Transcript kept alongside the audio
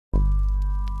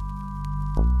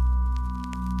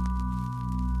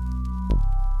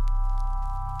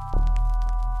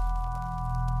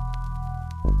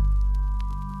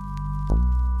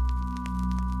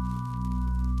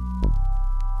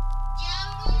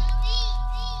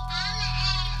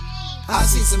I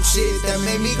seen some shit that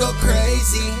made me go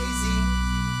crazy.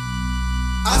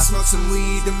 I smoked some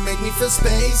weed to make me feel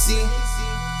spacey.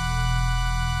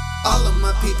 All of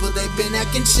my people, they've been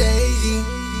acting shady.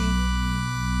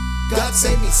 God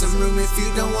save me some room if you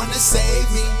don't wanna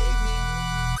save me.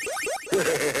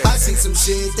 I seen some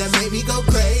shit that made me go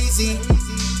crazy.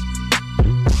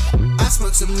 I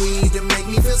smoked some weed to make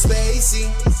me feel spacey.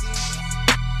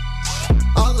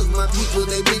 All of my people,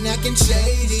 they've been acting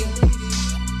shady.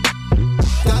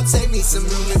 God save me some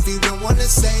room if you don't wanna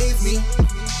save me.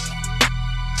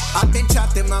 I've been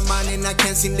trapped in my mind and I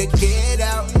can't seem to get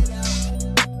out.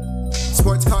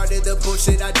 Sports car to the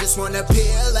bullshit, I just wanna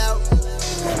peel out.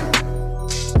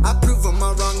 I prove them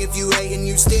all wrong if you hate and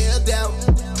you still doubt.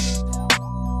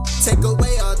 Take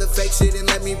away all the fake shit and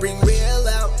let me bring real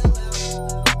out.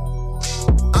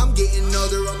 I'm getting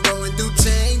older, I'm going through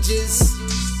changes.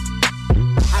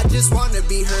 I just wanna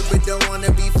be heard but don't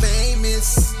wanna be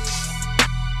famous.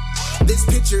 This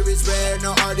picture is rare,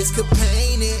 no artist could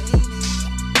paint it.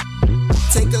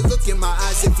 Take a look in my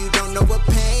eyes if you don't know what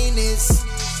pain is.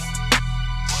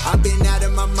 I've been out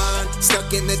of my mind,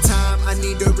 stuck in the time, I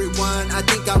need to rewind. I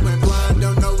think I went blind,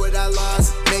 don't know what I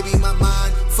lost, maybe my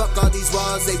mind. Fuck all these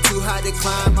walls, they too high to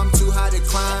climb, I'm too high to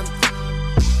climb.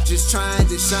 Just trying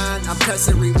to shine, I'm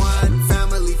pressing rewind.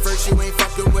 Family first, you ain't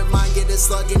fucking with mine. Get a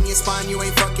slug in your spine, you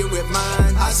ain't fucking with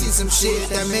mine. I seen some shit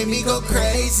that made me go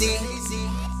crazy.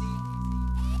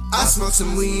 I smoked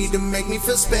some weed to make me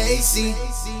feel spacey.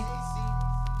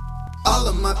 All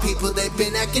of my people, they've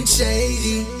been acting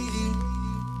shady.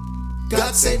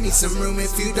 God save me some room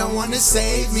if you don't wanna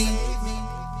save me.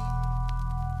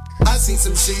 I seen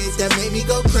some shit that made me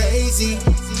go crazy.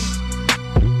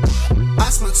 I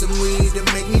smoked some weed to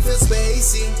make me feel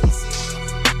spacey.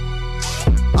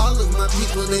 All of my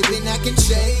people, they've been acting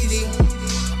shady.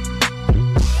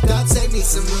 God save me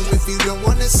some room if you don't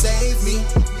wanna save me.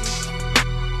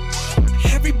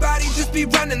 Everybody just be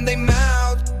running their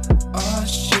mouth. Oh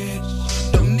shit,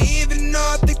 don't even know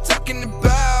what they talking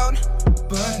about.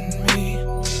 But me,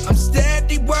 I'm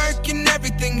steady working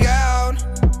everything out.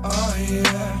 Oh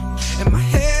yeah, in my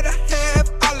head I have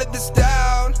all of this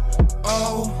down.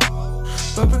 Oh,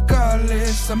 but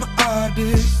regardless, I'm an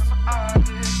artist.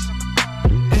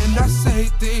 And I say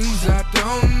things I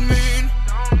don't mean,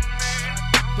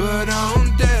 but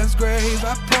on death's grave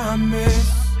I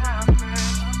promise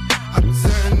I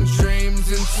turn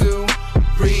dreams into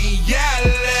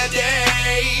reality.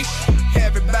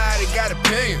 Everybody got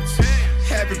opinions,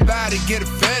 everybody get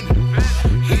offended.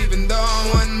 Even though I'm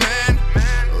one man,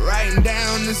 writing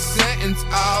down the sentence.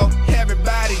 Oh,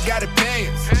 everybody got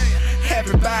opinions,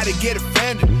 everybody get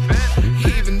offended.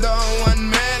 Even though I'm one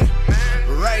man,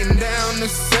 writing down the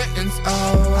sentence.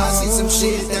 Oh, I seen some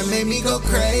shit that made me go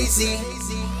crazy.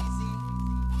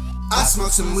 I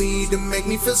smoked some weed to make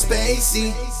me feel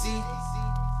spacey.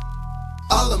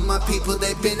 All of my people,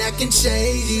 they've been acting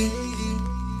shady.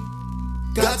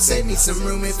 God save me some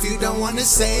room if you don't wanna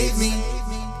save me.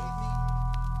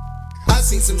 I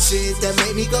seen some shit that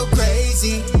made me go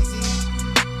crazy.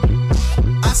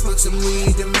 I smoked some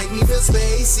weed to make me feel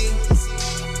spacey.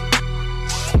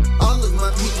 All of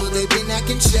my people, they've been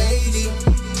acting shady.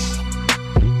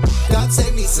 God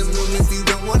save me some room if you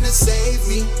don't wanna save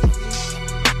me.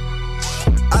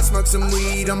 I smoked some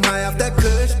weed, I'm high off that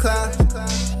kush cloud.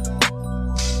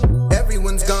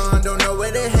 Everyone's gone, don't know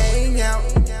where to hang out.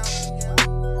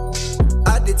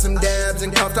 I did some dabs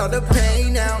and coughed all the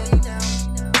pain out.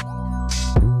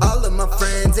 All of my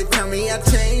friends, they tell me I've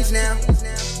changed now.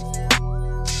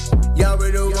 Y'all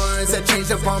were the ones that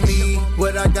changed up on me.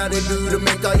 What I gotta do to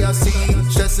make all y'all see?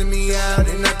 Stressing me out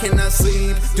and I cannot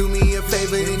sleep. Do me a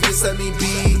favor and just let me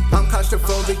be. I'm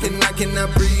claustrophobic and I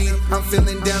cannot breathe. I'm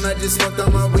feeling down, I just smoked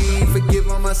on my weed. Forgive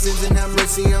all my sins and have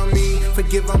mercy on me.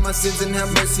 Forgive all my sins and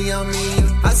have mercy on me.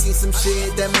 I seen some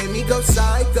shit that made me go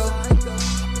psycho.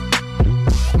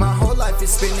 My whole life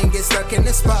is spinning, get stuck in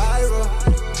a spiral.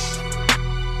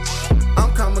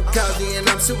 I'm kamikaze and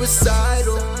I'm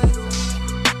suicidal,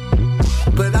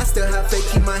 but I still have faith,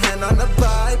 keep my hand on the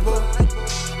Bible.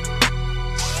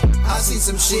 I seen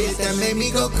some shit that made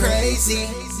me go crazy.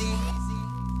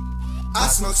 I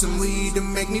smoked some weed to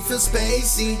make me feel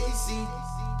spacey.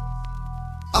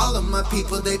 All of my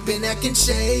people, they've been acting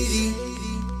shady.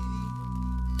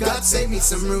 God save me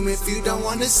some room if you don't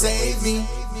wanna save me.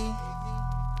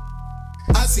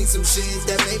 I seen some shit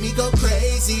that made me go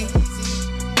crazy.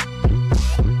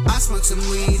 I smoked some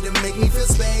weed to make me feel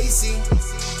spacey.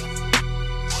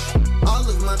 All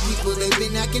of my people, they've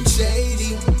been acting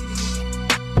shady.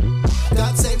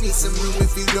 God save me some room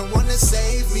if you don't wanna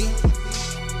save me.